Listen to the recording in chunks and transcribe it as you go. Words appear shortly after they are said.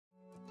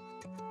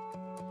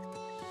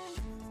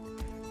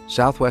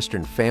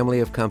Southwestern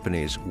Family of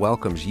Companies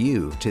welcomes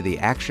you to the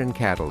Action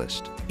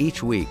Catalyst.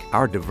 Each week,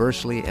 our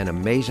diversely and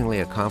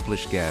amazingly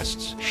accomplished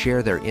guests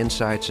share their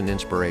insights and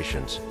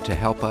inspirations to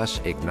help us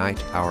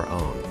ignite our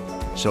own.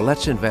 So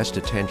let's invest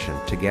attention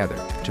together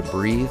to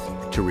breathe,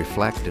 to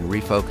reflect and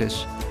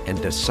refocus,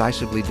 and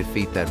decisively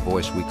defeat that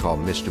voice we call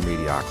Mr.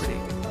 Mediocrity.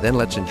 Then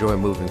let's enjoy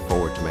moving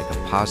forward to make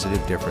a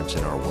positive difference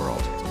in our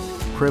world.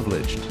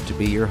 Privileged to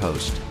be your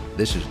host,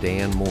 this is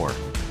Dan Moore.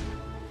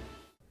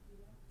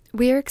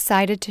 We are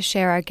excited to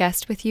share our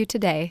guest with you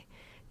today.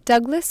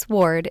 Douglas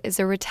Ward is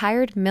a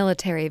retired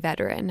military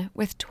veteran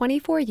with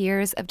 24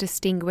 years of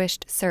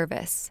distinguished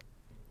service.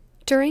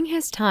 During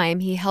his time,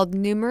 he held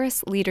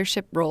numerous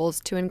leadership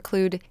roles to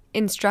include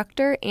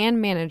instructor and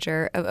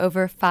manager of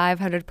over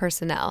 500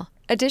 personnel.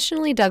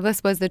 Additionally,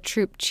 Douglas was the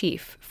troop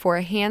chief for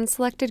a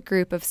hand-selected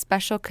group of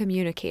special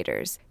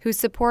communicators who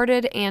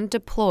supported and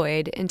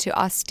deployed into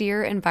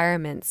austere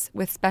environments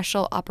with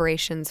special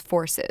operations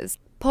forces.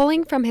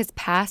 Pulling from his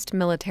past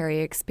military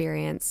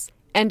experience,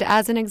 and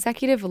as an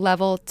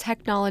executive-level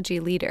technology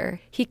leader,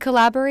 he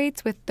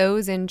collaborates with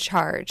those in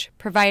charge,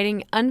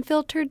 providing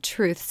unfiltered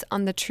truths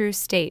on the true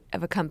state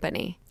of a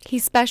company. He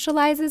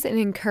specializes in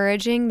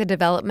encouraging the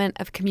development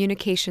of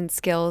communication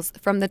skills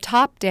from the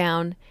top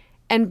down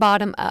and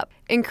bottom up,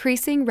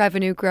 increasing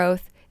revenue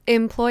growth,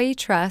 employee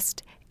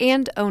trust,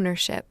 and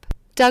ownership.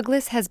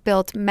 Douglas has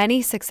built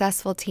many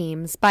successful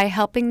teams by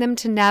helping them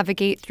to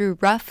navigate through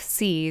rough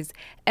seas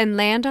and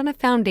land on a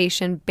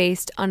foundation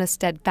based on a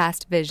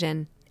steadfast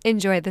vision.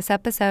 Enjoy this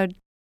episode.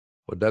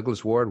 Well,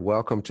 Douglas Ward,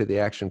 welcome to the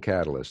Action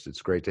Catalyst.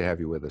 It's great to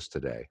have you with us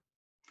today.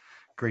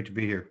 Great to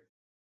be here.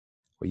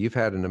 Well, you've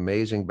had an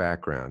amazing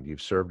background.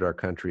 You've served our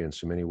country in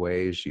so many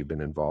ways. You've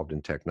been involved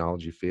in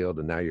technology field,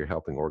 and now you're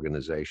helping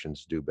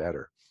organizations do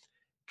better.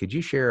 Could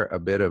you share a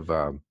bit of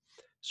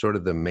sort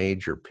of the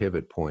major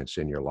pivot points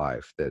in your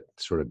life that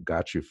sort of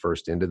got you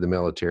first into the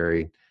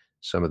military,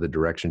 some of the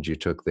directions you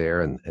took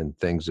there, and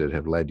things that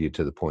have led you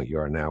to the point you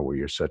are now where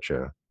you're such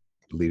a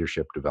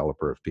leadership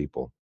developer of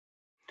people?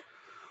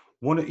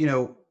 When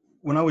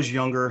I was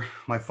younger,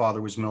 my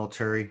father was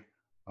military.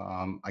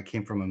 I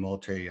came from a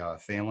military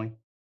family.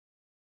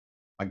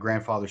 My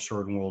grandfather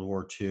served in World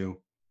War II.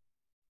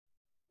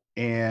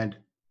 And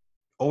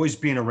always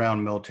being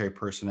around military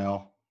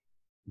personnel,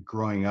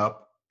 growing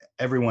up,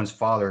 everyone's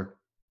father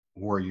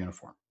wore a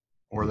uniform,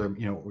 or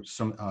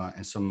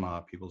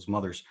some people's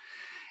mothers.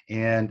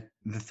 And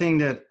the thing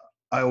that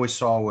I always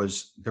saw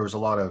was there was a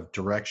lot of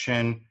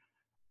direction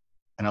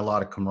and a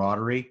lot of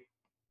camaraderie.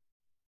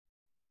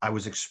 I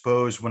was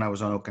exposed when I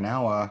was on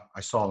Okinawa.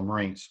 I saw the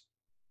Marines,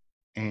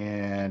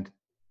 and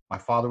my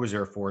father was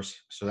Air Force,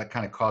 so that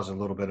kind of caused a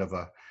little bit of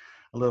a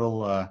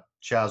little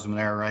chasm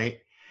there, right?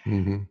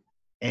 Mm-hmm.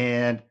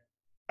 And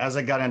as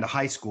I got into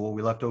high school,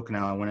 we left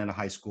Okinawa. I went into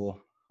high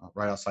school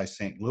right outside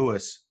St.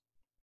 Louis.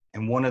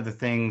 And one of the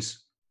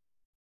things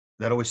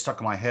that always stuck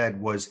in my head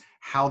was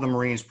how the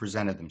Marines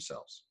presented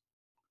themselves.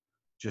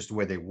 Just the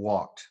way they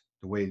walked,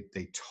 the way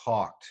they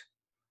talked.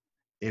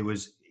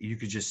 You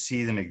could just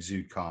see them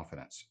exude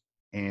confidence.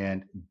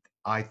 And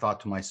I thought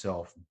to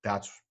myself,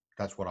 that's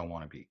what I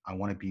want to be. I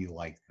want to be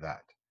like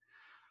that.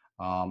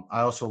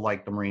 I also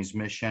liked the Marines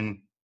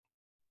mission.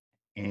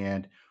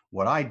 And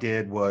what I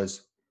did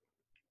was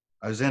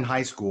I was in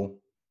high school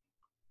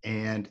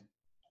and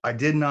I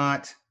did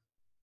not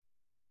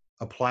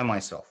apply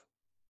myself.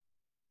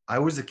 I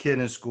was a kid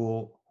in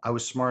school. I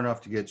was smart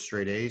enough to get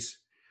straight A's,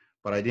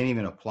 but I didn't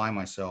even apply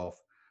myself.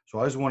 So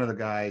I was one of the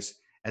guys,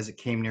 as it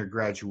came near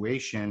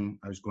graduation,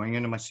 I was going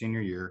into my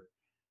senior year,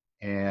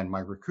 and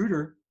my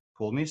recruiter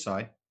pulled me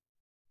aside.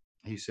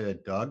 He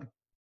said, "Doug,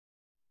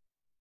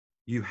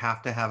 you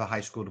have to have a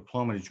high school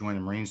diploma to join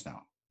the Marines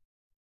now.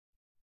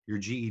 Your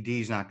GED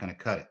is not going to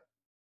cut it."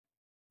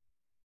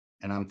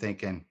 And I'm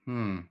thinking,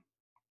 And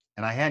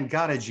I hadn't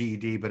got a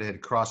GED, but it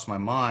had crossed my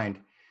mind.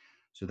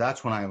 So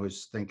that's when I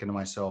was thinking to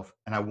myself,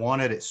 and I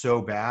wanted it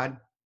so bad.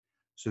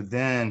 So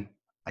then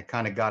I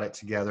kind of got it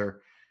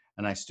together,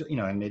 and I still,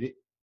 I made it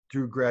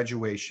through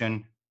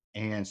graduation,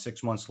 and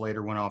 6 months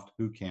later went off to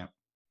boot camp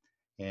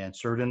and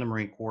served in the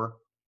Marine Corps.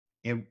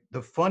 And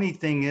the funny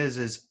thing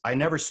is I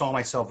never saw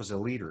myself as a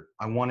leader.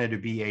 I wanted to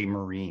be a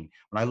Marine.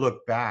 When I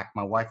look back,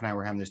 my wife and I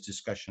were having this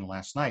discussion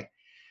last night.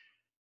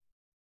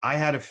 I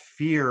had a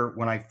fear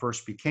when I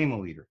first became a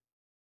leader.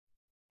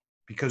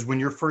 Because when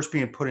you're first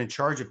being put in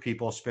charge of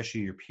people,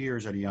 especially your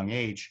peers at a young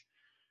age,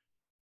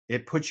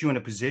 it puts you in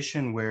a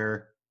position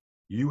where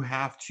you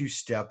have to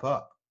step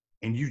up,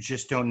 and you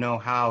just don't know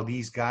how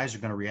these guys are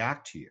going to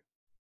react to you.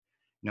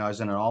 I was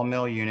in an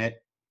all-male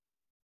unit.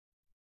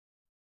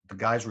 The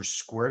guys were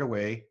squared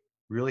away,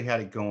 really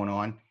had it going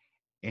on.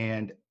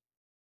 And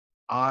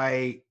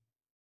I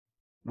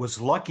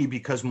was lucky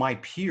because my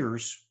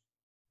peers,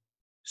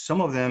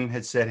 some of them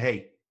had said,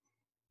 "Hey,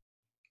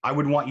 I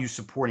would want you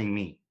supporting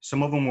me."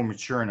 Some of them were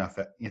mature enough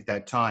at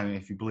that time,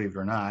 if you believe it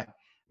or not. I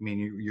mean,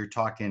 you're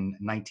talking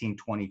 19,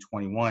 20,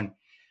 21.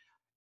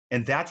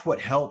 And that's what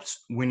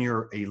helps when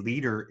you're a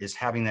leader, is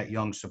having that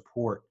young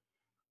support.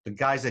 The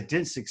guys that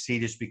didn't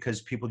succeed is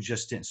because people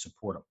just didn't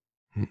support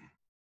them.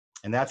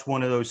 And that's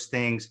one of those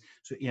things.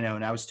 So,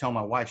 and I was telling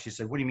my wife, she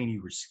said, "What do you mean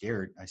you were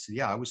scared?" I said,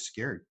 "Yeah, I was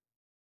scared.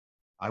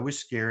 I was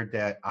scared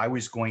that I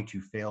was going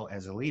to fail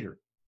as a leader.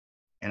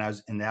 And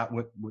that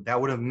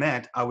would have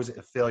meant I was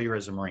a failure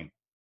as a Marine."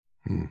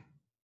 Hmm.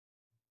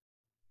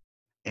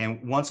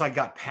 And once I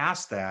got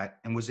past that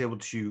and was able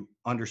to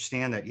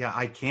understand that, yeah,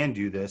 I can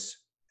do this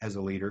as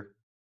a leader,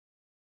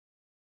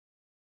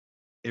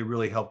 it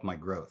really helped my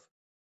growth.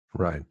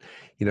 Right.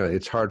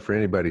 It's hard for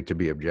anybody to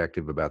be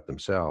objective about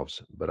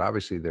themselves, but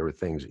obviously there were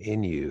things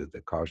in you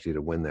that caused you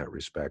to win that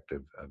respect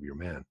of your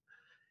men.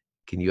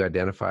 Can you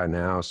identify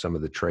now some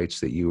of the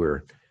traits that you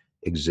were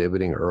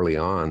exhibiting early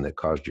on that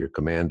caused your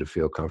command to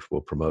feel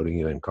comfortable promoting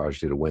you and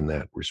caused you to win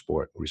that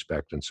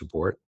respect and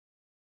support?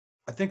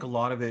 I think a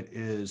lot of it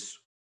is,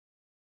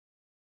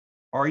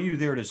 are you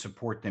there to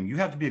support them? You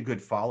have to be a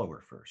good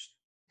follower first.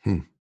 Hmm.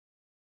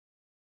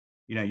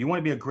 You want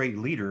to be a great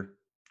leader.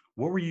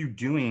 What were you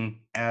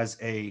doing as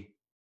a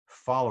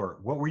follower?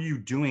 What were you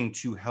doing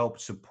to help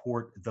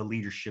support the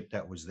leadership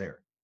that was there?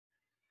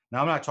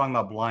 Now, I'm not talking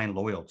about blind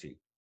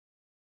loyalty,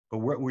 but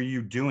what were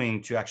you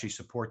doing to actually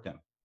support them?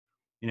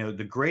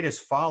 The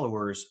greatest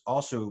followers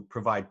also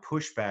provide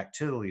pushback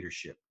to the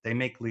leadership. They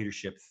make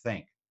leadership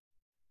think.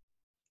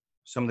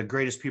 Some of the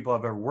greatest people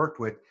I've ever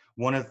worked with,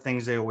 one of the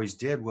things they always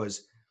did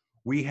was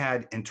we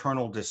had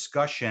internal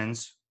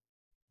discussions,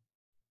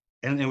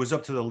 and it was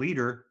up to the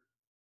leader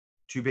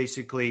to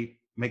basically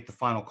make the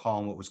final call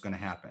on what was going to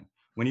happen.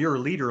 When you're a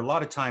leader, a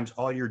lot of times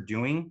all you're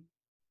doing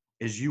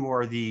is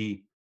you're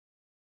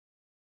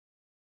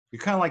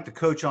kind of like the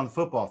coach on the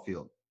football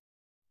field.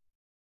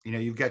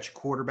 You've got your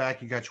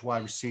quarterback, you got your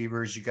wide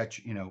receivers, you got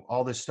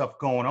all this stuff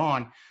going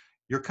on.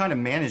 You're kind of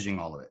managing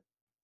all of it.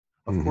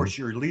 Of Mm-hmm. course,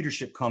 your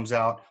leadership comes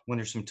out when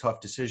there's some tough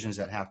decisions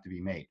that have to be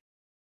made.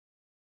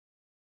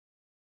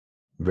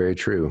 Very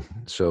true.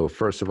 So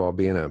first of all,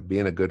 being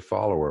a good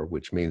follower,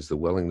 which means the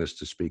willingness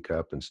to speak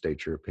up and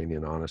state your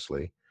opinion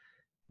honestly.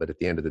 But at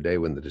the end of the day,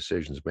 when the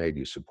decision's made,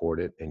 you support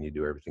it and you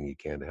do everything you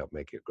can to help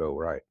make it go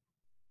right.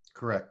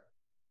 Correct.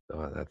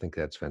 I think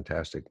that's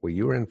fantastic. Well,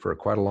 you were in for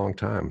quite a long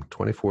time,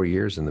 24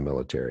 years in the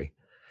military.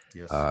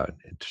 Yes.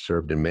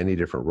 Served in many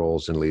different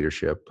roles in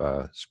leadership,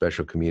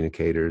 special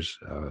communicators,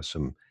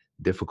 some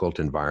difficult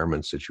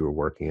environments that you were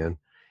working in.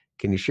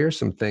 Can you share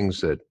some things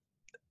that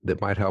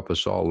might help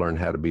us all learn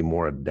how to be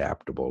more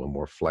adaptable and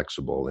more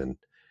flexible in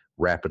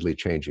rapidly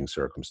changing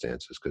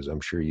circumstances? Because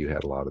I'm sure you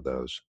had a lot of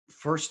those.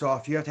 First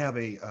off, you have to have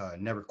a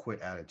never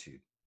quit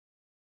attitude.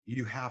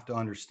 You have to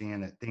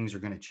understand that things are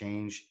going to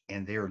change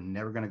and they are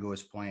never going to go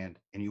as planned.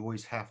 And you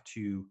always have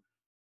to,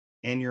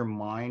 in your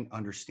mind,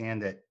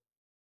 understand that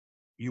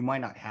you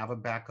might not have a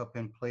backup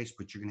in place,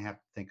 but you're going to have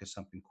to think of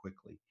something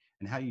quickly.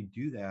 And how you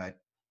do that,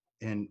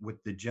 and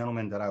with the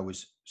gentleman that I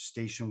was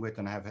stationed with,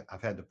 and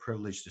I've had the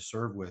privilege to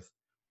serve with,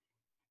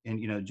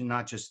 and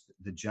not just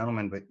the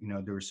gentleman, but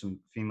there were some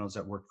females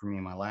that worked for me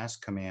in my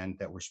last command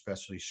that were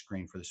specially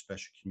screened for the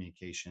special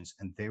communications,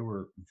 and they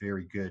were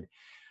very good.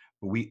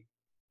 But we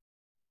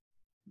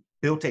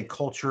built a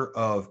culture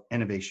of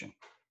innovation.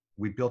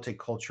 We built a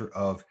culture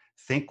of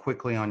think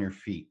quickly on your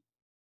feet.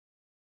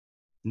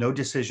 No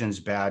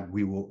decision's bad.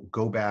 We will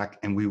go back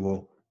and we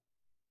will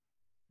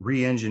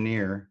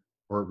re-engineer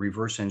or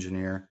reverse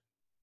engineer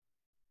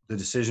the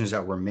decisions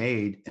that were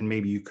made, and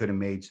maybe you could have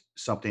made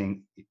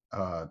something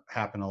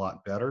happen a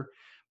lot better.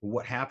 But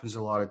what happens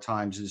a lot of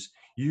times is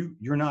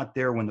you're not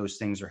there when those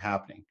things are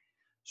happening.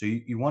 So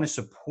you want to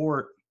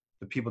support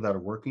the people that are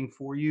working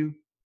for you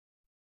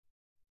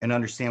and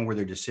understand where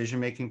their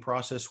decision-making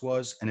process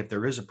was. And if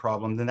there is a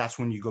problem, then that's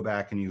when you go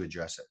back and you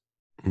address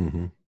it.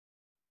 Mm-hmm.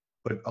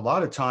 But a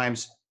lot of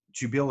times,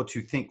 to be able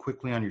to think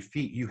quickly on your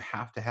feet, you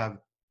have to have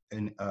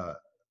a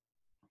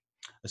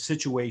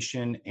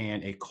situation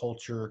and a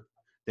culture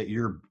that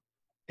you're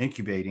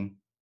incubating,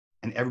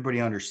 and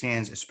everybody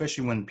understands,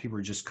 especially when people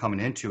are just coming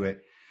into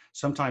it.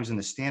 Sometimes in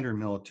the standard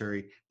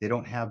military, they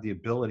don't have the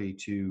ability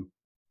to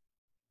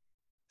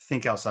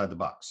think outside the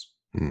box.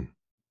 Mm.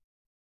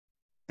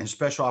 In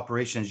special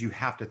operations, you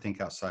have to think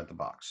outside the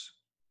box.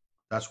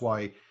 That's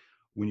why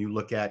when you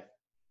look at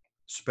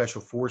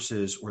special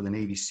forces or the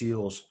Navy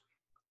SEALs,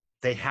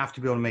 they have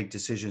to be able to make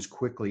decisions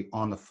quickly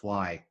on the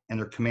fly, and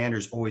their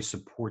commanders always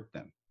support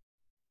them.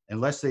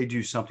 Unless they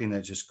do something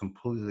that's just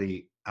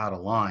completely out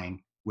of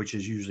line, which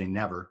is usually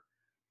never,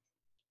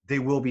 they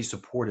will be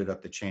supported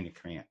up the chain of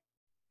command.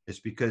 It's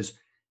because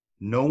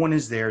no one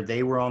is there.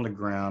 They were on the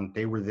ground.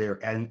 They were there.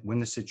 And when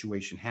the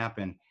situation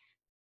happened,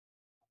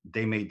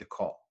 they made the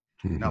call.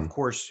 Mm-hmm. Now, of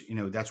course,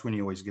 that's when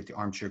you always get the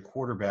armchair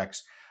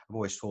quarterbacks. I've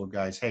always told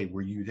guys, hey,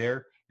 were you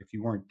there? If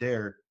you weren't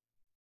there,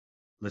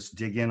 let's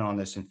dig in on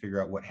this and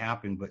figure out what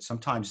happened. But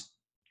sometimes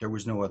there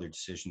was no other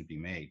decision to be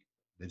made.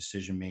 The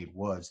decision made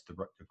was the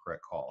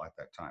correct call at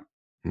that time.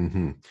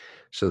 Mm-hmm.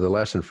 So the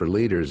lesson for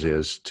leaders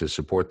is to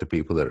support the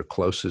people that are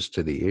closest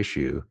to the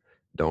issue.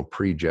 Don't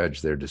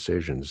prejudge their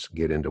decisions.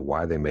 Get into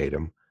why they made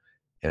them.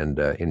 And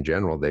in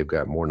general, they've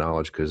got more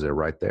knowledge because they're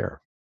right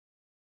there.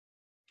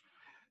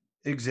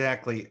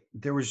 Exactly.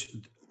 There was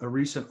a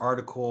recent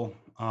article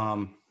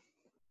I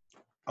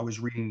was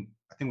reading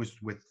I think it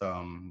was with,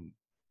 I'm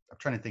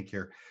trying to think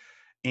here,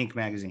 Inc.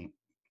 magazine.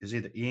 Is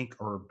either Inc.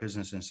 or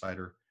Business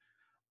Insider.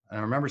 And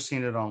I remember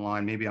seeing it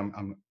online. Maybe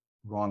I'm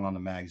wrong on the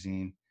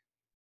magazine,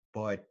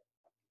 but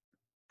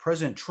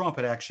President Trump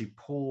had actually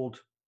pulled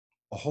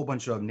a whole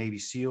bunch of Navy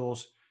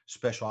SEALs,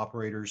 special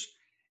operators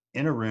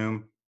in a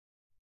room,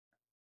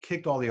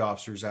 kicked all the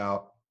officers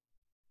out,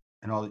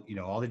 and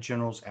all the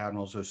generals,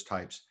 admirals, those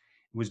types.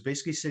 It was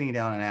basically sitting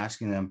down and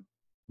asking them,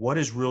 what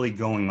is really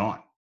going on?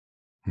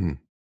 Hmm.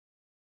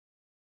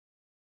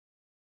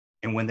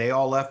 And when they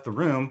all left the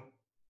room,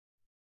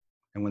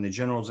 and when the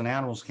generals and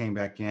admirals came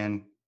back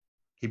in,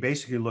 he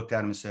basically looked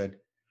at him and said,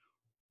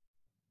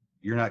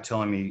 you're not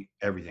telling me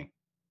everything.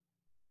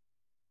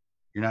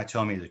 You're not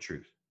telling me the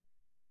truth.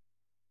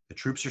 The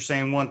troops are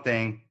saying one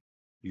thing,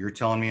 you're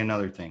telling me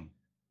another thing.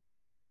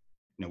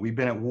 We've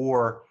been at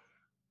war,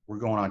 we're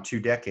going on 2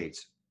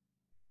 decades.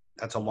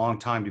 That's a long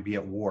time to be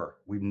at war.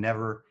 We've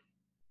never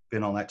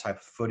been on that type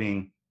of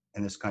footing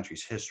in this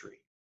country's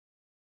history.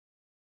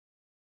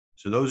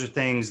 So those are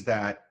things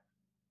that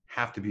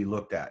have to be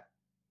looked at.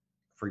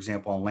 For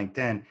example, on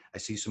LinkedIn, I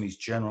see some of these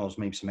generals,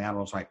 maybe some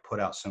admirals might put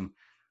out some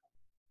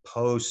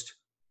post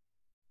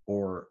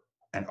or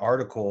an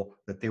article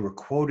that they were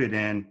quoted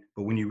in,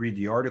 but when you read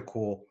the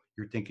article,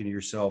 you're thinking to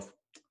yourself,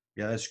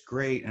 yeah, that's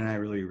great, and I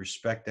really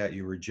respect that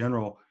you were a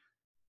general.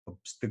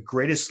 The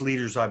greatest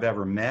leaders I've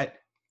ever met,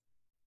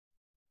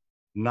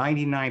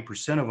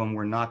 99% of them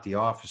were not the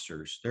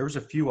officers. There was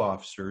a few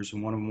officers,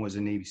 and one of them was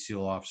a Navy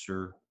SEAL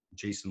officer,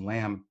 Jason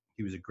Lamb.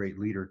 He was a great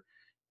leader,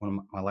 one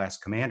of my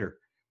last commander.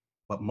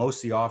 But most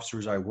of the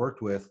officers I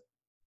worked with,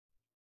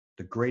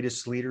 the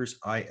greatest leaders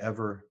I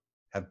ever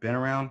have been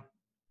around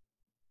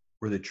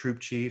were the troop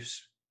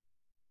chiefs,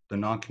 the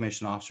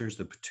non-commissioned officers,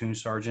 the platoon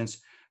sergeants.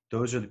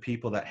 Those are the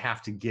people that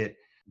have to get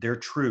their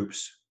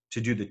troops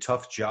to do the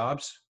tough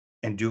jobs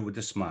and do it with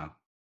a smile.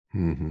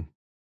 Mm-hmm.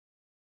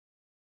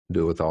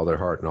 Do it with all their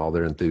heart and all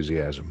their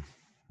enthusiasm.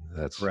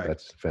 That's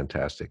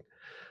fantastic.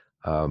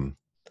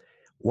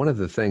 One of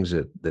the things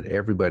that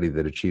everybody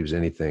that achieves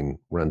anything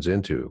runs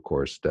into, of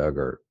course, Doug,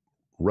 are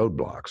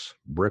roadblocks,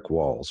 brick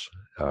walls.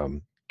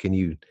 Can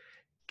you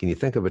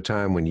think of a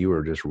time when you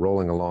were just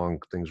rolling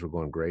along, things were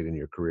going great in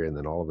your career, and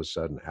then all of a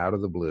sudden, out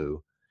of the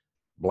blue,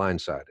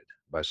 blindsided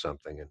by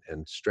something,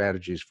 and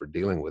strategies for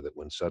dealing with it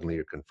when suddenly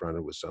you're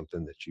confronted with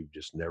something that you've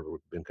just never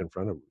been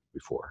confronted with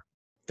before?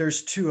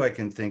 There's 2 I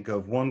can think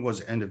of. One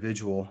was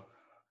individual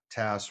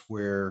tasks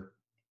where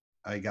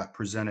I got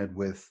presented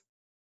with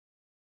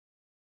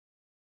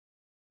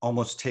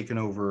almost taken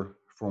over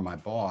for my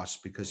boss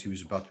because he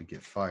was about to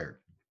get fired.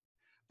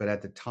 But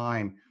at the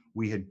time,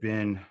 we had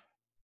been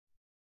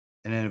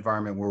in an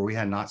environment where we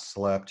had not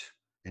slept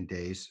in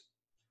days.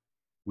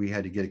 We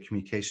had to get a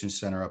communications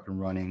center up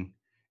and running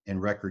in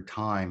record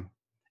time,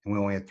 and we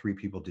only had 3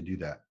 people to do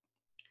that.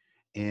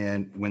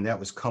 And when that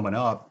was coming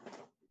up,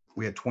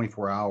 we had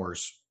 24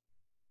 hours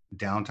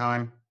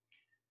downtime.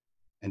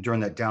 And during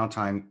that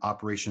downtime,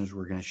 operations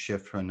were going to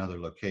shift to another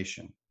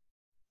location.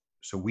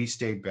 So we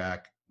stayed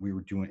back. We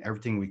were doing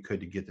everything we could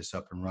to get this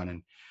up and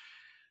running.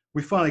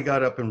 We finally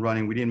got up and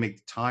running. We didn't make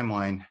the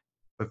timeline,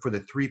 but for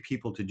the 3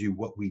 people to do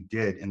what we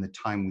did in the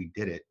time we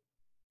did it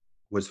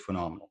was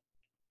phenomenal.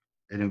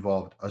 It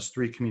involved us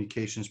 3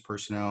 communications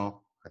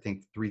personnel. I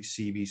think 3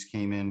 CVs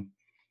came in,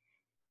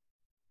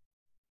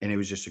 and it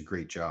was just a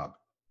great job.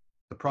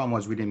 The problem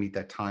was we didn't meet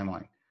that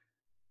timeline.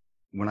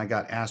 When I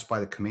got asked by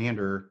the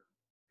commander,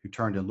 who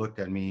turned and looked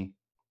at me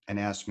and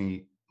asked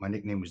me, my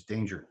nickname was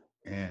Danger,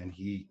 and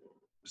he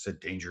said,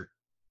 Danger,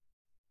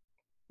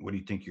 what do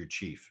you think, your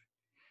chief?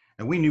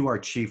 And we knew our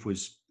chief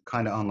was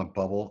kind of on the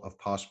bubble of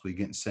possibly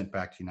getting sent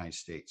back to the United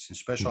States. In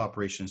special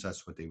operations,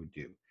 that's what they would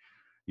do.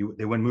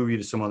 They wouldn't move you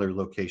to some other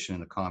location in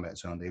the combat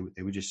zone.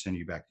 They would just send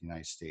you back to the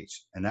United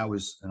States. And that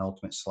was an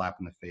ultimate slap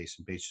in the face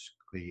and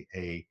basically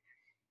a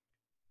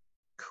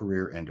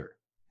career ender.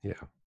 Yeah.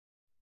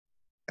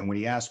 And when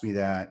he asked me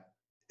that,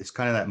 it's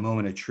kind of that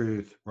moment of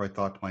truth where I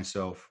thought to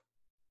myself,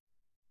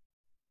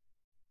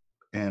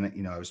 and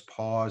I was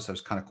paused, I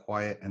was kind of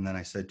quiet, and then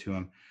I said to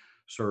him,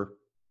 sir,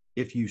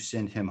 if you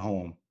send him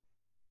home,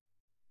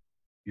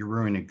 you're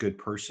ruining a good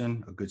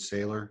person, a good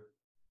sailor.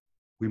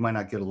 We might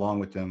not get along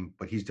with him,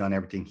 but he's done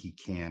everything he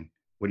can.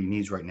 What he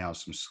needs right now is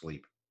some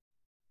sleep.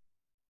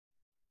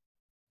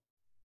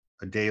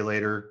 A day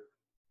later,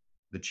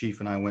 the chief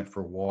and I went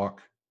for a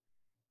walk,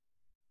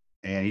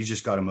 and he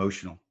just got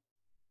emotional.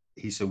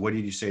 He said, what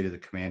did you say to the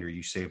commander?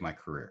 You saved my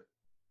career.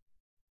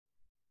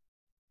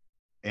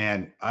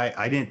 And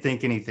I didn't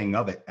think anything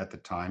of it at the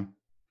time.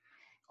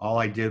 All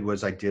I did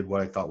was I did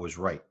what I thought was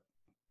right.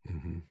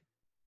 Mm-hmm.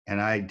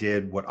 And I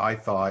did what I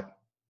thought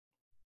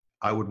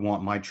I would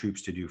want my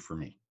troops to do for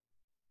me.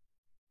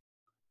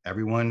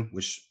 Everyone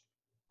was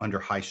under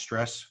high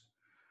stress.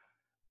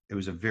 It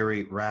was a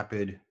very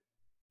rapid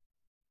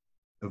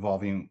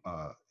evolving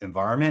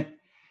environment.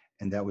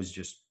 And that was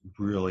just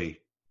really,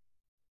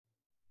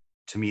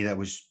 to me,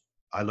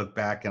 I look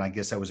back and I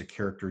guess that was a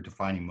character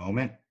defining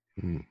moment.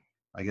 Mm.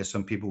 I guess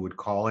some people would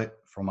call it.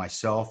 For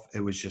myself, it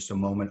was just a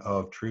moment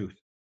of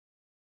truth.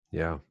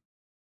 Yeah.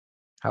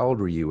 How old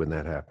were you when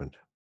that happened?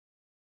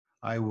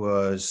 I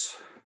was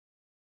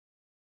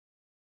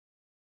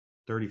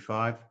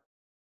 35.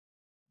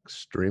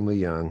 Extremely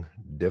young,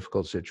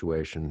 difficult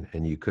situation,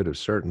 and you could have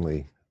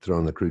certainly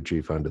thrown the crew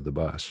chief under the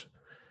bus,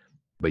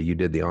 but you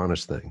did the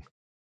honest thing.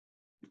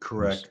 You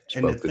Correct.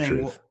 And the spoke the thing,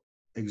 truth.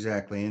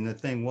 exactly. And the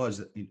thing was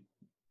that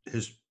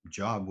his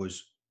job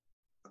was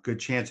a good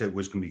chance it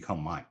was going to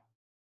become mine.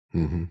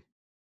 Hmm.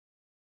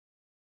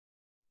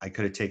 I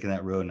could have taken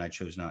that road and I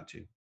chose not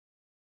to.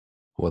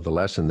 Well, the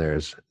lesson there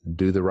is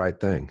do the right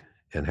thing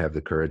and have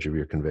the courage of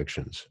your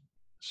convictions.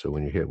 So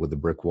when you're hit with a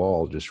brick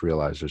wall, just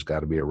realize there's got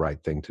to be a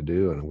right thing to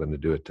do, and I'm going to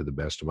do it to the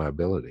best of my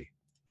ability.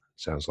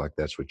 Sounds like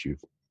that's what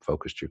you've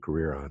focused your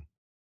career on.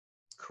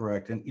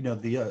 Correct. And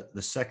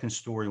the second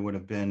story would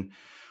have been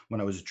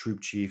when I was a troop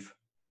chief.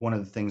 One of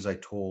the things I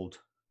told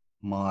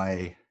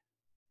my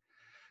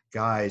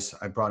guys,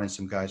 I brought in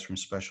some guys from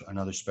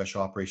another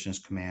special operations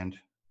command,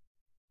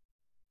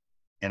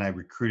 and I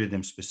recruited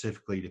them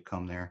specifically to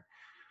come there.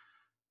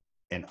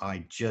 And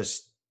I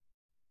just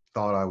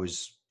thought I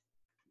was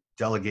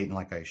delegating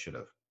like I should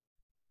have.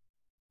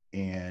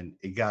 And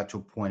it got to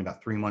a point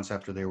about 3 months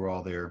after they were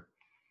all there.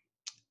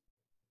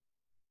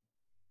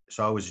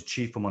 So I was a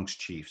chief amongst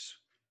chiefs.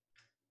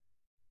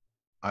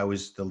 I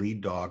was the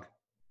lead dog,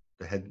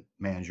 the head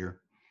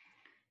manager.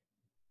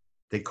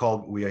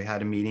 We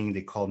had a meeting.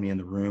 They called me in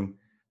the room.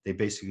 They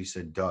basically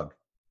said, Doug,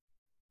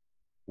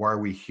 why are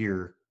we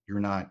here? You're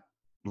not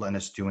letting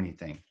us do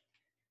anything.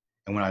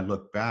 And when I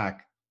look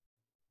back,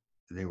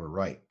 they were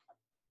right.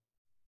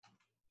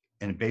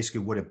 And basically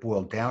what it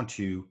boiled down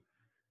to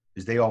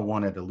is they all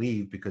wanted to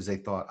leave because they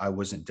thought I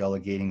wasn't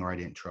delegating or I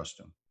didn't trust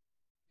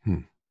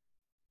them.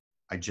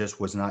 I just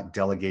was not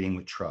delegating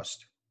with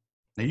trust.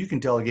 Now you can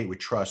delegate with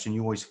trust and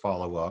you always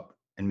follow up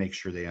and make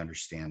sure they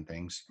understand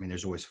things. I mean,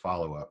 there's always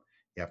follow up.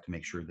 You have to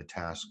make sure the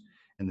task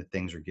and the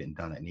things are getting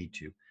done that need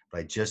to,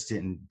 but I just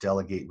didn't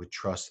delegate with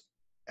trust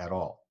at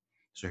all.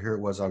 So here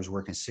it was, I was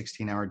working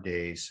 16-hour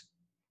days,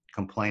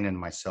 complaining to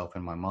myself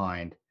in my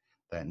mind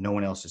that no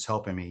one else is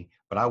helping me,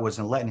 but I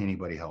wasn't letting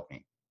anybody help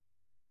me.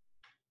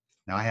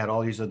 Now I had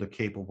all these other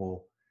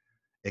capable,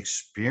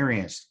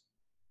 experienced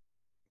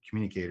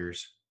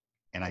communicators,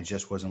 and I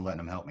just wasn't letting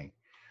them help me.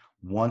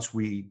 Once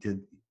we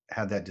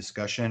had that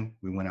discussion,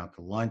 we went out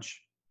to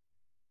lunch.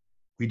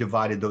 We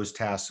divided those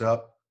tasks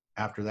up.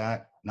 After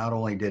that, not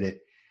only did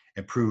it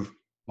improve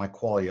my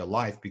quality of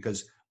life,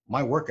 because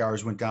my work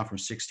hours went down from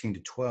 16 to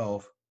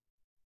 12,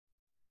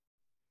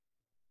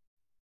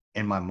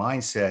 and my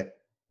mindset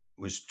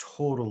was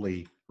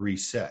totally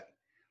reset.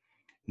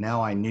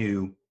 Now I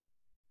knew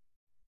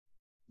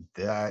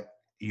that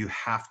you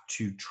have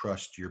to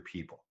trust your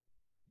people.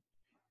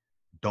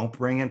 Don't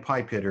bring in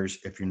pipe hitters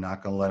if you're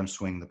not going to let them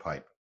swing the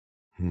pipe.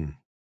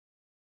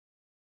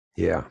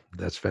 Yeah,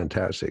 that's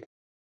fantastic.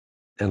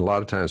 And a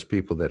lot of times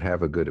people that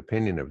have a good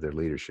opinion of their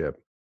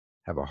leadership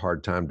have a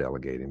hard time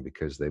delegating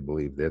because they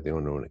believe they're the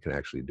only one that can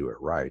actually do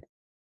it right.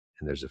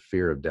 And there's a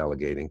fear of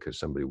delegating because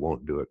somebody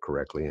won't do it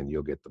correctly and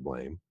you'll get the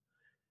blame.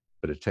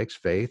 But it takes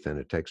faith and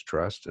it takes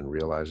trust and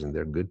realizing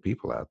there are good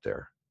people out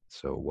there.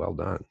 So well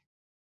done.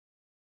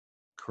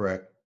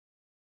 Correct.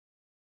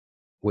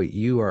 Wait,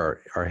 you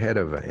are head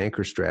of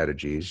Anchor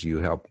Strategies. You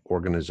help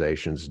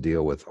organizations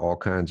deal with all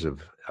kinds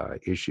of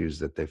issues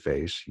that they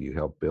face. You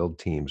help build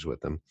teams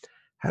with them.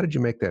 How did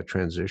you make that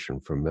transition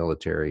from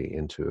military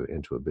into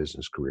a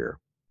business career?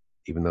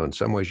 Even though in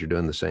some ways you're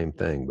doing the same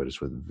thing, but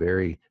it's with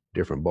very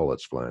different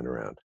bullets flying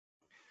around.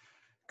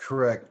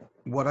 Correct.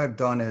 What I've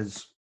done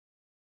is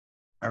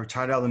I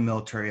retired out of the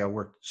military. I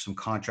worked some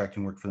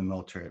contracting work for the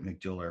military at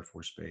MacDill Air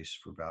Force Base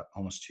for about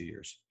almost 2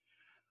 years.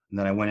 And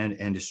then I went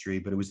into industry,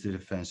 but it was the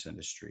defense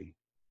industry.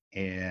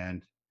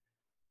 And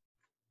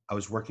I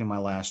was working my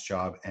last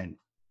job, and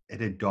it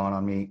had dawned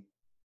on me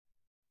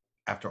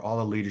after all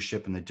the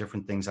leadership and the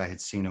different things I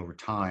had seen over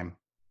time,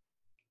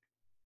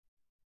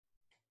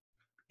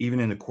 even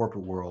in the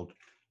corporate world,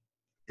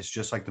 it's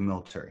just like the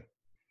military.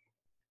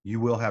 You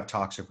will have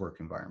toxic work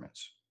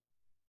environments.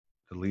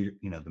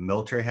 The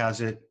military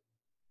has it,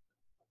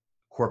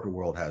 corporate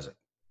world has it.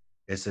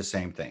 It's the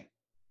same thing.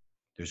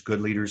 There's good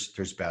leaders,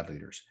 there's bad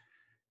leaders.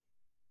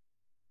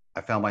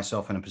 I found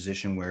myself in a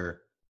position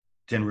where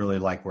didn't really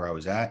like where I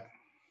was at.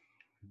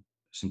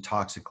 Some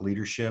toxic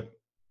leadership.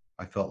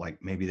 I felt like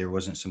maybe there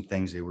wasn't some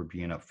things they were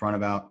being upfront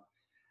about.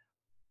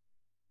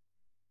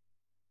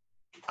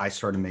 I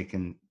started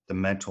making the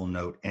mental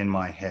note in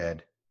my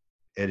head,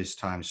 it is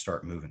time to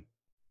start moving.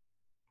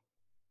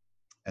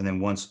 And then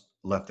once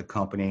left the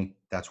company,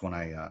 that's when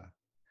I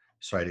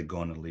started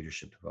going to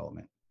leadership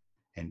development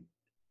and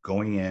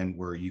going in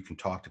where you can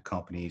talk to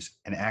companies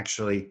and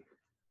actually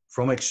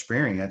from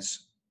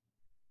experience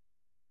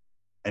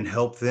and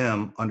help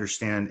them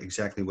understand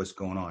exactly what's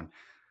going on.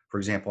 For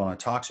example, on a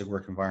toxic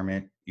work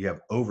environment, you have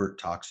overt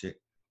toxic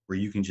where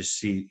you can just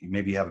see,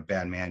 maybe you have a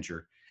bad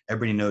manager.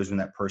 Everybody knows when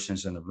that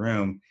person's in the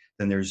room.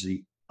 Then there's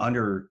the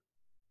under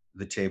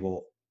the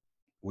table,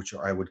 which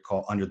I would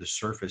call under the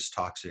surface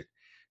toxic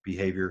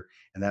behavior.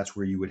 And that's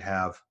where you would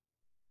have,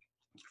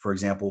 for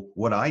example,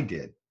 what I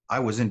did. I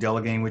wasn't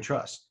delegating with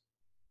trust.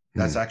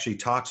 That's actually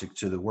toxic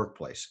to the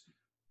workplace.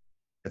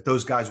 If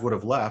those guys would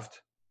have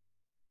left,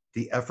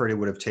 the effort it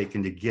would have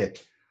taken to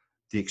get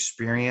the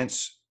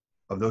experience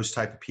of those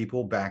type of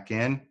people back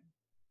in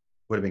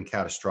would have been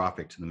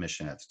catastrophic to the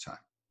mission at the time.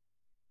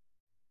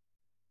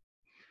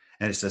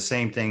 And it's the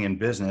same thing in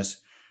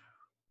business.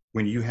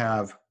 When you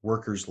have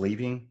workers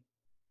leaving,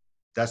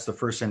 that's the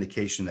first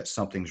indication that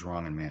something's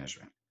wrong in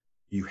management.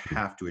 You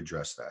have to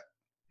address that.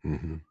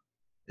 Mm-hmm.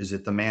 Is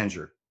it the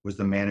manager? Was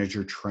the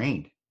manager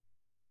trained?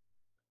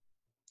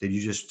 Did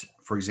you just,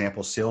 for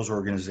example, sales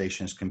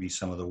organizations can be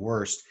some of the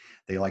worst.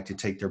 They like to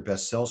take their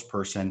best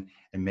salesperson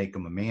and make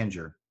them a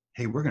manager.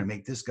 Hey, we're going to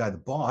make this guy the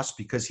boss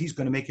because he's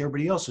going to make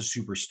everybody else a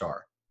superstar.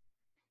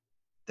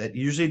 That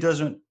usually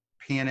doesn't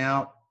pan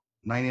out.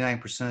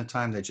 99% of the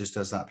time, that just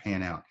does not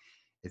pan out.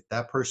 If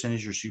that person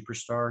is your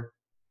superstar,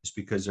 it's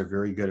because they're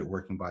very good at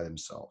working by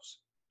themselves.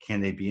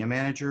 Can they be a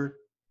manager?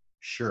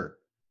 Sure.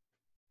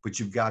 But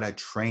you've got to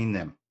train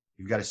them.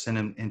 You've got to send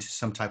them into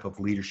some type of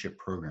leadership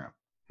program.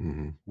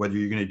 Mm-hmm. Whether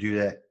you're going to do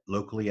that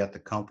locally at the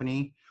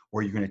company,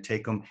 or you're going to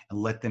take them and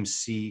let them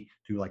see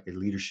through like a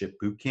leadership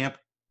boot camp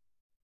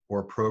or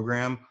a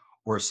program,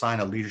 or assign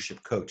a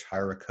leadership coach,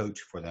 hire a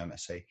coach for them and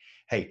say,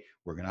 hey,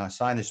 we're going to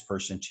assign this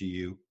person to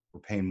you.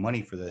 We're paying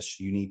money for this.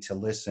 You need to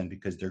listen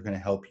because they're going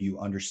to help you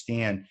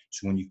understand.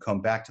 So when you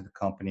come back to the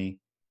company,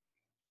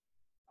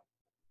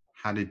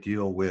 how to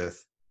deal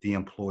with the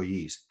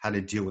employees, how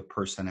to deal with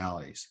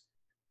personalities.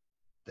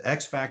 The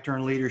X factor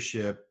in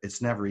leadership,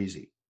 it's never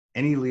easy.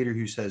 Any leader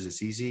who says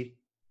it's easy,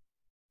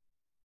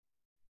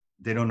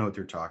 they don't know what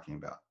they're talking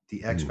about.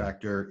 The X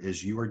factor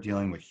is you are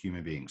dealing with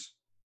human beings.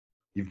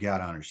 You've got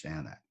to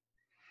understand that.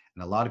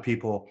 And a lot of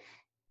people,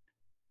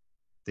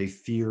 they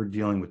fear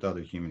dealing with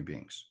other human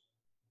beings.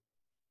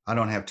 I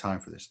don't have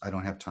time for this. I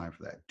don't have time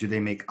for that. Do they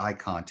make eye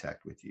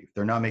contact with you? If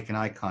they're not making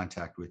eye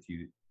contact with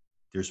you,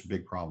 there's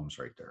big problems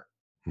right there.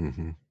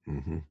 Mm-hmm.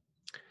 Mm-hmm.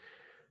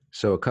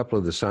 So a couple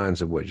of the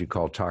signs of what you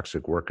call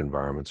toxic work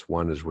environments.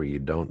 One is where you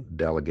don't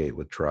delegate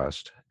with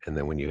trust. And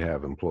then when you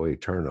have employee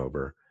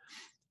turnover,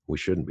 we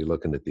shouldn't be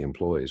looking at the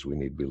employees. We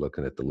need to be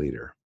looking at the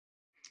leader.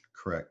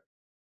 Correct.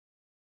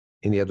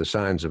 Any other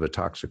signs of a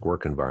toxic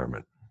work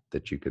environment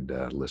that you could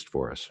list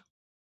for us?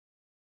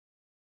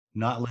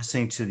 Not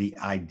listening to the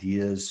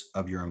ideas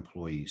of your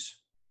employees.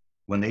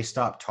 When they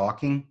stop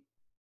talking,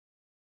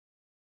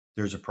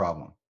 there's a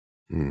problem.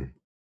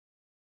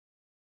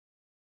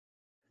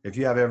 If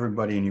you have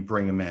everybody and you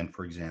bring them in,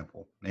 for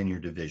example, in your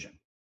division,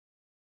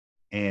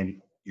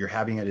 and you're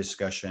having a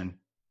discussion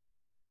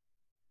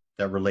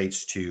that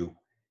relates to,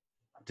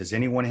 does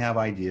anyone have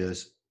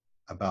ideas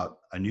about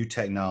a new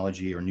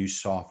technology or new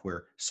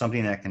software,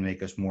 something that can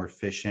make us more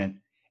efficient,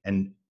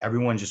 and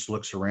everyone just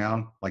looks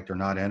around like they're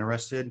not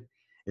interested,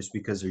 it's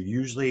because they're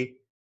usually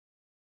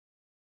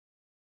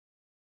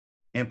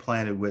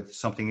implanted with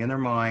something in their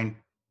mind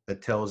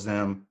that tells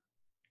them,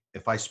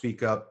 if I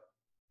speak up,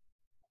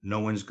 no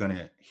one's going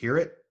to hear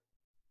it,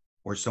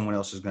 or someone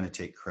else is going to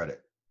take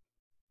credit.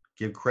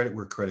 Give credit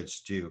where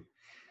credit's due.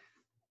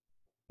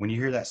 When you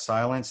hear that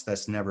silence,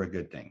 that's never a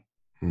good thing.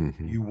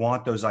 Mm-hmm. You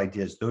want those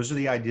ideas. Those are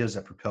the ideas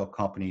that propel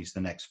companies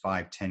the next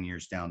 5-10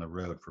 years down the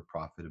road for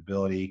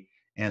profitability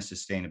and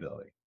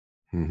sustainability.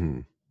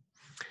 Mm-hmm.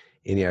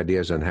 Any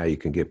ideas on how you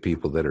can get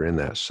people that are in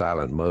that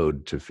silent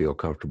mode to feel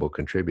comfortable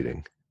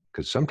contributing?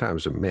 Because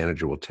sometimes a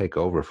manager will take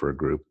over for a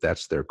group.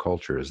 That's their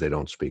culture, is they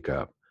don't speak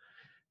up.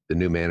 The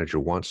new manager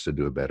wants to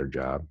do a better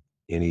job.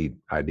 Any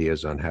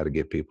ideas on how to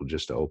get people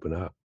just to open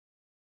up?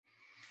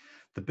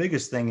 The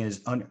biggest thing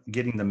is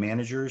getting the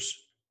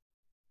managers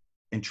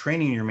and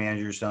training your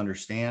managers to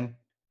understand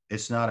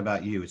it's not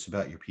about you, it's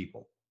about your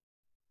people.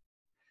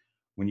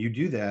 When you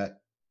do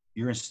that,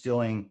 you're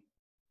instilling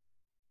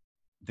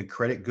the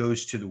credit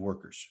goes to the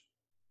workers.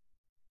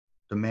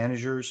 The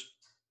managers,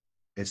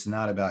 it's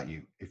not about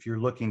you. If you're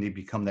looking to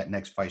become that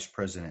next vice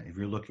president, if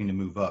you're looking to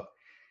move up,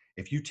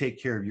 if you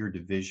take care of your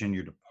division,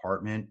 your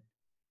department,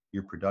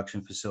 your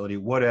production facility,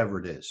 whatever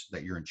it is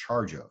that you're in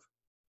charge of,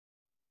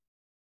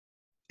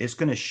 it's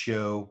going to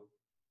show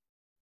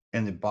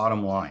in the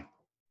bottom line.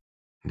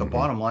 The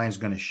bottom line is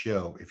going to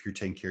show if you're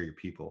taking care of your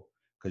people,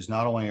 because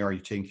not only are you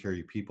taking care of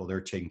your people,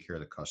 they're taking care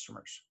of the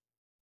customers.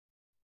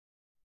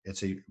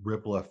 It's a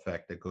ripple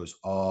effect that goes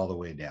all the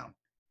way down.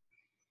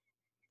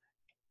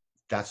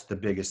 That's the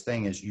biggest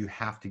thing, is you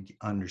have to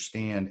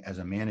understand as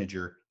a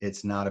manager,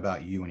 it's not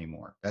about you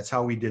anymore. That's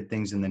how we did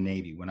things in the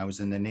Navy. When I was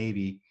in the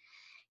Navy,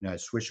 I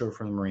switched over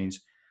from the Marines,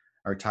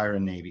 I retired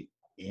in the Navy.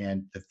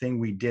 And the thing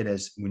we did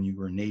is, when you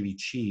were a Navy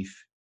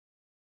chief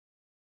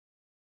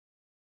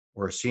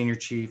or a senior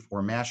chief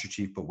or a master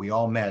chief, but we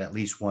all met at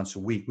least once a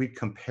week, we'd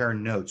compare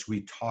notes.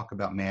 We'd talk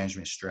about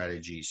management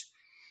strategies.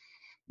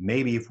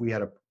 Maybe if we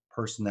had a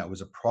person that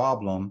was a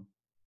problem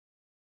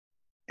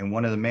and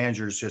one of the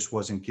managers just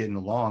wasn't getting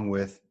along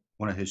with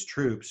one of his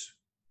troops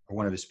or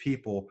one of his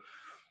people,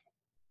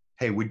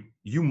 hey, would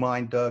you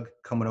mind, Doug,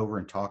 coming over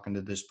and talking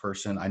to this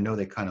person? I know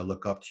they kind of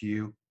look up to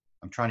you.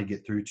 I'm trying to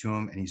get through to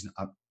him, and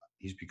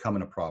he's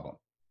becoming a problem.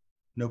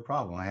 No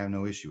problem. I have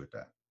no issue with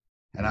that.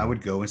 And I Mhm.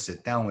 would go and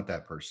sit down with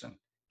that person.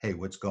 Hey,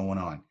 what's going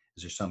on?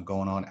 Is there something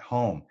going on at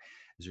home?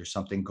 Is there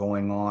something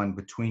going on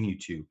between you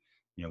two?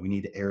 We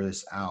need to air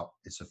this out.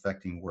 It's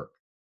affecting work.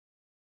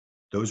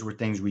 Those were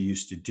things we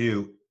used to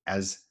do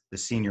as the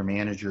senior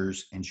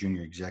managers and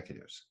junior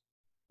executives.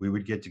 We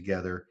would get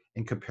together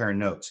and compare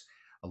notes.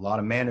 A lot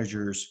of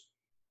managers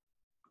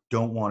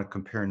don't want to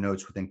compare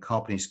notes within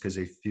companies because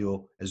they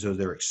feel as though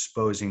they're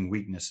exposing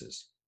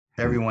weaknesses.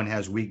 Hmm. Everyone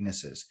has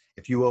weaknesses.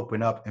 If you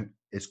open up,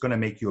 it's going to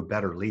make you a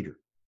better leader.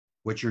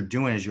 What you're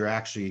doing is you're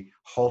actually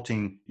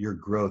halting your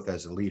growth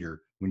as a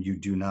leader when you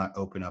do not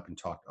open up and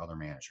talk to other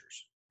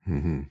managers.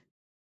 Hmm.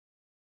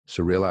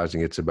 So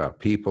realizing it's about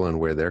people and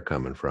where they're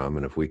coming from,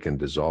 and if we can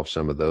dissolve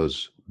some of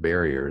those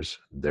barriers,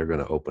 they're going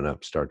to open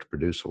up, start to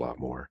produce a lot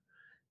more.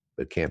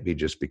 But it can't be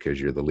just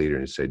because you're the leader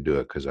and you say, do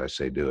it because I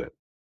say do it.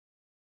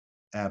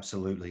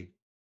 Absolutely.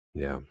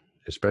 Yeah.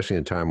 Especially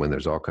in a time when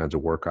there's all kinds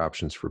of work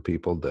options for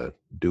people, the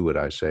do what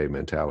I say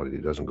mentality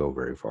doesn't go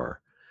very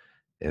far.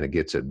 And it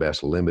gets at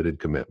best limited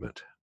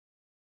commitment.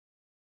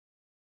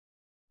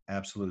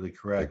 Absolutely I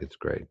think correct. it's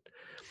great.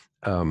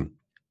 Um,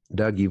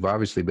 Doug, you've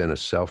obviously been a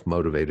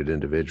self-motivated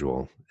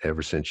individual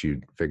ever since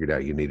you figured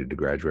out you needed to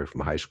graduate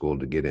from high school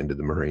to get into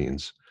the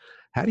Marines.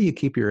 How do you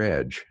keep your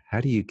edge?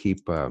 How do you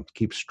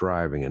keep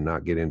striving and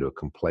not get into a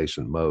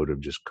complacent mode of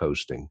just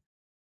coasting?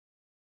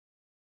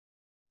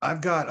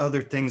 I've got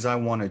other things I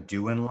want to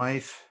do in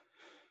life.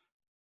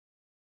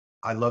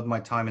 I loved my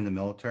time in the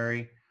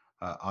military.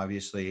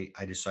 Obviously,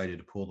 I decided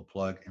to pull the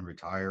plug and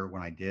retire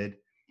when I did.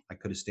 I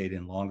could have stayed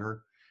in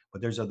longer,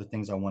 but there's other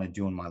things I want to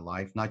do in my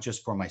life, not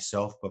just for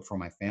myself, but for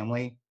my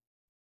family.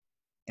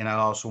 And I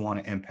also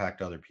want to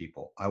impact other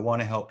people. I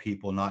want to help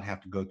people not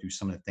have to go through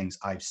some of the things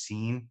I've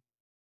seen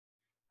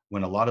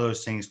when a lot of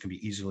those things can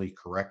be easily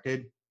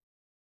corrected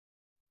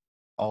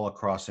all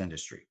across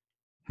industry.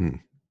 Hmm.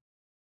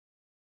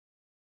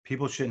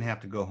 People shouldn't have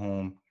to go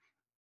home.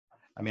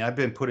 I mean, I've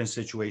been put in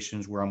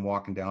situations where I'm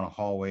walking down a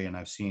hallway and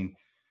I've seen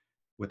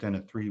within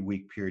a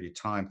 3-week period of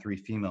time, 3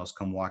 females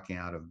come walking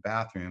out of a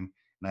bathroom.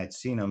 And I'd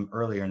seen them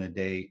earlier in the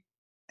day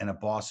in a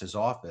boss's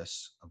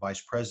office, a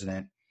vice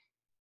president.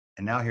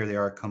 And now here they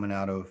are coming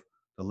out of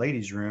the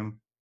ladies' room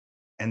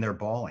and they're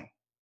bawling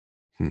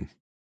Hmm.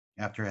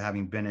 after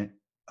having been in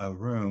a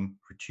room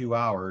for 2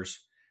 hours,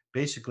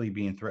 basically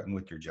being threatened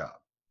with their job.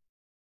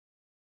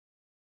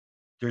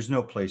 There's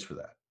no place for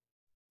that.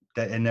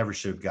 That it never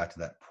should have got to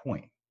that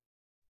point.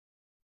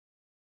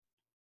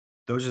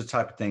 Those are the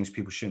type of things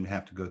people shouldn't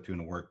have to go through in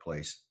the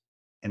workplace.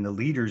 And the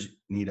leaders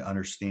need to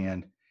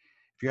understand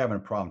if you're having a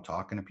problem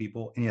talking to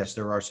people, and yes,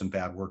 there are some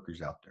bad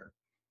workers out there,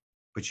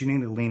 but you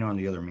need to lean on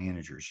the other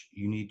managers.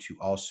 You need to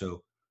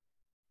also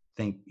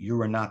think you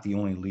are not the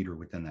only leader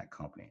within that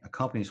company. A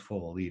company is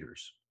full of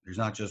leaders. There's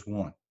not just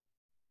one.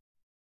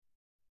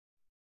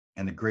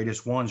 And the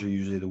greatest ones are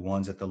usually the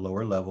ones at the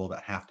lower level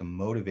that have to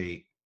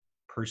motivate,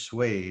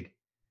 persuade,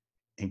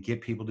 and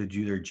get people to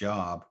do their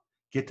job,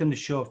 get them to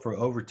show up for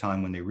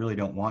overtime when they really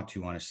don't want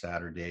to on a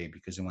Saturday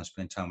because they want to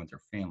spend time with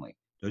their family.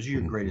 Those are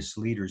your Hmm. greatest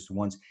leaders,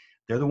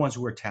 they're the ones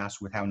who are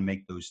tasked with having to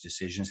make those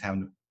decisions,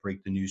 having to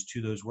break the news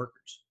to those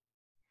workers.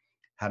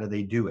 How do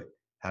they do it?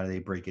 How do they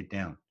break it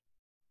down?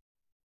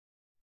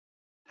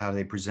 How do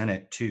they present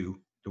it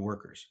to the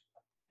workers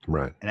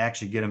Right. and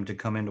actually get them to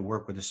come into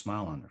work with a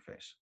smile on their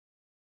face?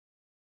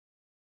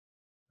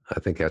 I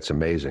think that's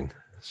amazing.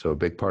 So a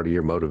big part of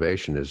your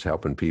motivation is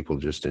helping people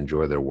just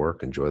enjoy their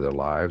work, enjoy their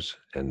lives,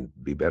 and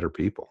be better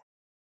people.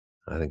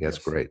 I think that's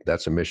Yes, great.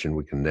 That's a mission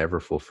we can never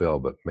fulfill,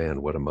 but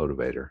man, what a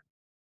motivator.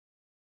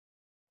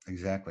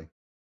 exactly.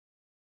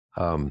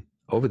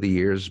 Over the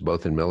years,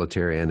 both in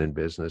military and in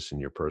business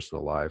and your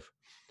personal life,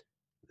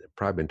 there have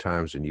probably been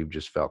times when you've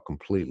just felt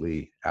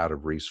completely out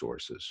of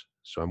resources.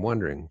 So I'm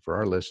wondering for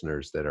our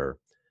listeners that are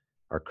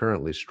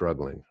currently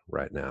struggling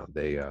right now,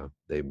 they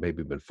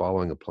maybe been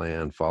following a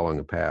plan, following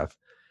a path.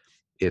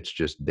 It's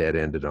just dead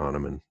ended on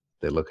them, and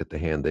they look at the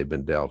hand they've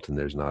been dealt, and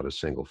there's not a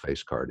single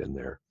face card in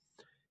there.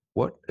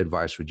 What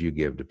advice would you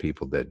give to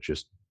people that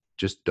just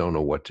don't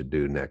know what to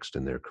do next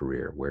in their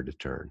career, where to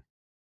turn?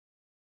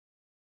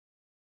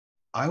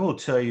 I will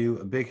tell you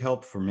a big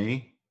help for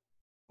me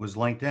was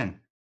LinkedIn.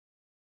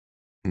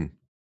 Hmm.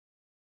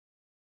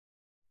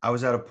 I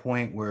was at a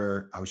point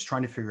where I was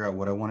trying to figure out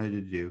what I wanted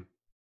to do.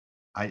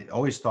 I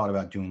always thought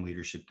about doing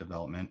leadership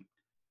development,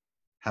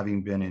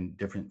 having been in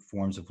different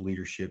forms of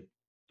leadership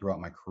throughout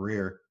my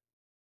career.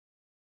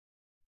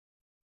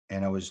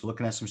 And I was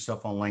looking at some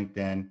stuff on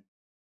LinkedIn.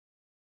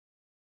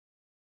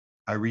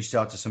 I reached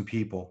out to some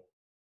people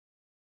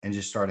and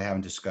just started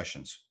having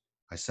discussions.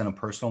 I sent them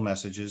personal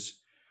messages,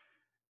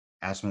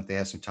 asked them if they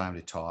had some time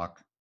to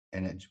talk.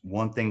 And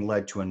one thing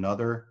led to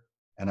another.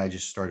 And I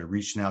just started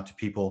reaching out to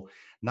people,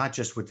 not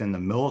just within the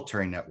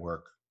military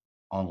network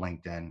on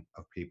LinkedIn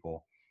of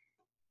people,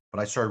 but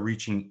I started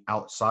reaching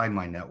outside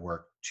my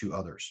network to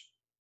others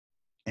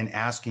and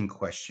asking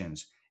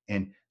questions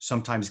and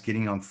sometimes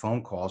getting on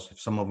phone calls if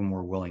some of them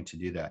were willing to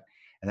do that.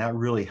 And that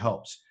really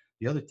helps.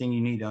 The other thing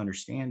you need to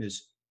understand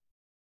is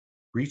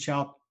reach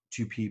out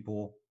to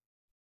people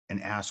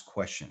and ask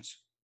questions.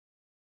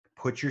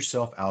 Put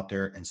yourself out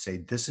there and say,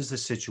 this is the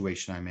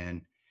situation I'm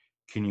in.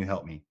 Can you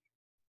help me?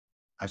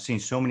 I've seen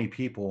so many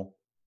people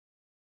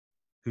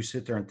who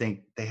sit there and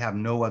think they have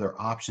no other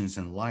options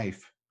in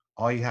life.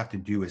 All you have to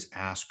do is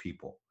ask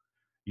people.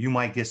 You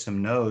might get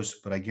some no's,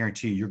 but I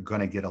guarantee you're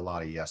going to get a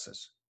lot of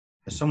yeses.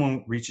 If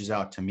someone reaches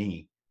out to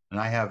me, and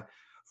I have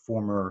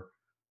former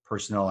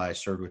personnel I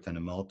served with in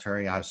the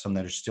military, I have some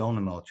that are still in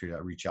the military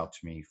that reach out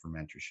to me for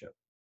mentorship.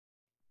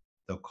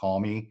 They'll call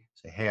me,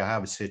 say, hey, I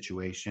have a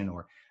situation,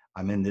 or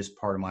I'm in this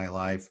part of my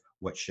life.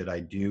 What should I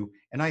do?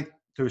 And I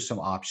throw some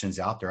options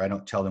out there. I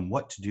don't tell them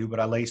what to do, but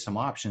I lay some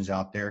options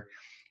out there.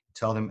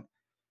 Tell them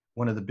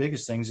one of the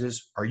biggest things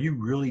is, are you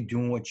really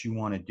doing what you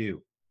want to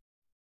do?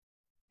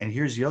 And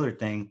here's the other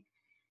thing.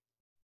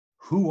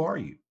 Who are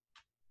you?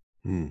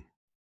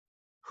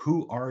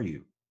 Who are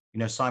you? You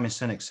know, Simon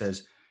Sinek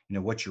says, you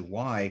know, what's your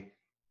why?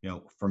 You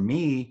know, for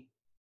me,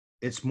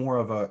 it's more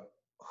of a,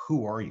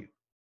 who are you?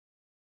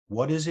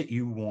 What is it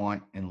you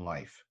want in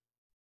life?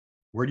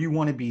 Where do you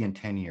want to be in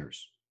 10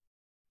 years?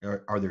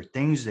 Are there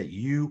things that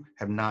you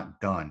have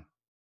not done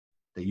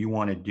that you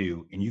want to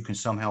do, and you can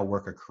somehow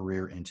work a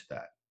career into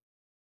that?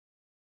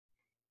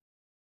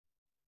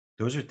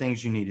 Those are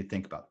things you need to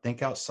think about.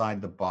 Think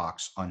outside the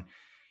box on,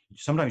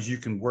 sometimes you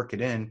can work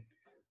it in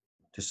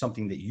to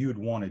something that you would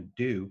want to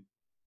do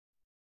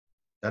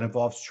that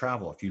involves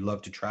travel. If you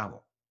love to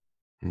travel,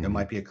 It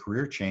might be a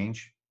career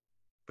change,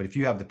 but if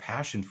you have the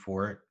passion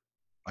for it,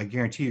 I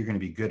guarantee you're going to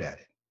be good at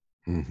it.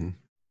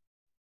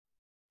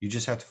 You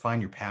just have to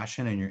find your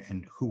passion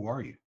and who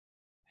are you?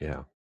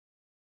 Yeah.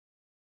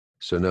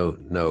 So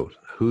know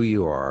who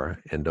you are,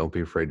 and don't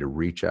be afraid to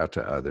reach out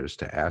to others,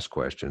 to ask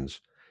questions,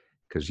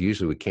 because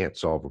usually we can't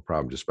solve a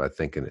problem just by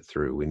thinking it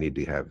through. We need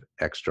to have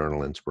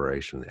external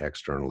inspiration,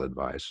 external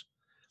advice,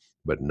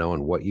 but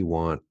knowing what you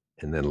want,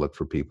 and then look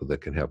for people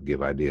that can help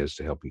give ideas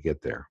to help you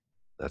get there.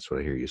 That's what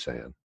I hear you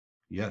saying.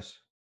 Yes.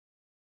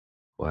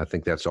 Well, I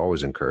think that's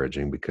always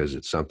encouraging, because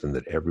it's something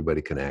that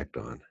everybody can act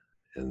on.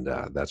 And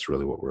that's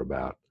really what we're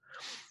about.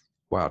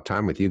 Wow,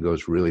 time with you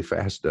goes really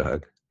fast,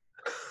 Doug.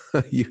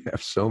 You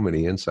have so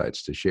many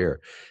insights to share.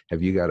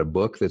 Have you got a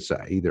book that's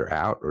either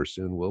out or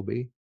soon will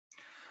be?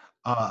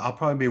 I'll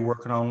probably be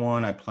working on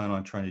one. I plan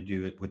on trying to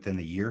do it within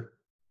the year.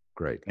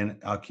 Great. And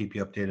I'll keep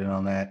you updated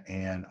on that.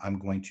 And I'm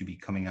going to be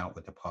coming out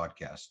with a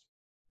podcast.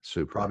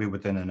 Super. Probably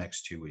within the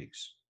next 2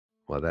 weeks.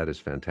 Well, that is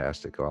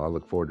fantastic. Well, I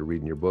look forward to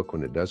reading your book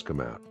when it does come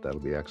out. That'll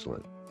be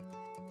excellent.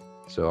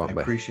 So I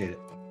appreciate it.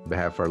 On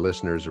behalf of our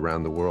listeners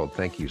around the world,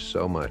 thank you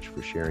so much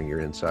for sharing your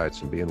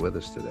insights and being with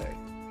us today.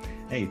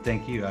 Hey,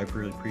 thank you. I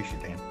really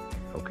appreciate it, Dan.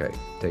 Okay.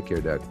 Take care,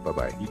 Doug.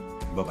 Bye-bye.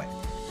 Bye-bye.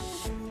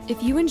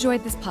 If you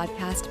enjoyed this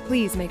podcast,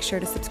 please make sure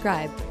to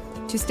subscribe.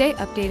 To stay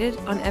updated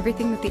on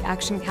everything that the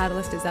Action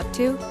Catalyst is up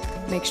to,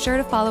 make sure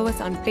to follow us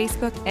on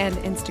Facebook and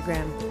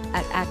Instagram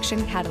at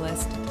Action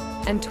Catalyst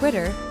and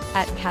Twitter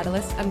at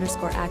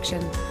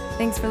Catalyst_Action.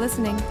 Thanks for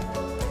listening.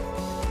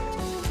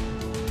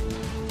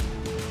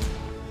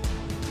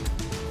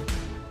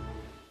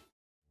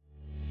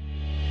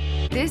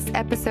 This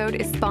episode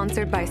is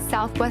sponsored by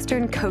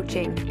Southwestern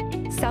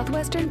Coaching.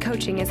 Southwestern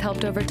Coaching has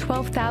helped over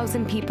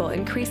 12,000 people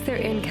increase their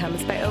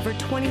incomes by over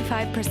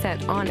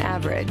 25% on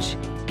average.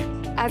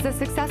 As a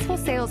successful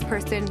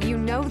salesperson, you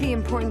know the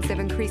importance of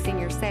increasing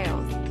your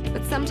sales,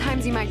 but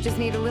sometimes you might just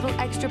need a little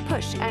extra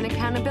push and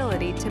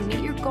accountability to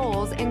meet your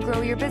goals and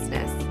grow your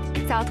business.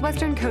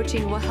 Southwestern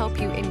Coaching will help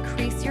you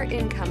increase your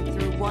income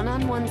through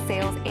one-on-one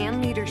sales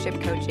and leadership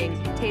coaching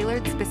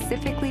tailored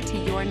specifically to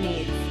your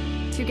needs.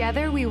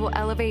 Together, we will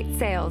elevate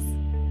sales.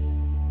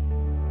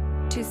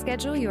 To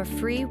schedule your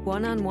free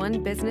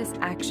one-on-one business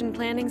action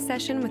planning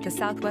session with a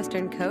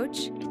Southwestern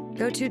coach,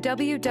 go to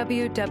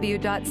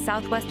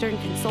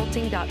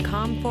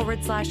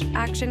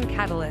www.southwesternconsulting.com/action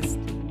catalyst.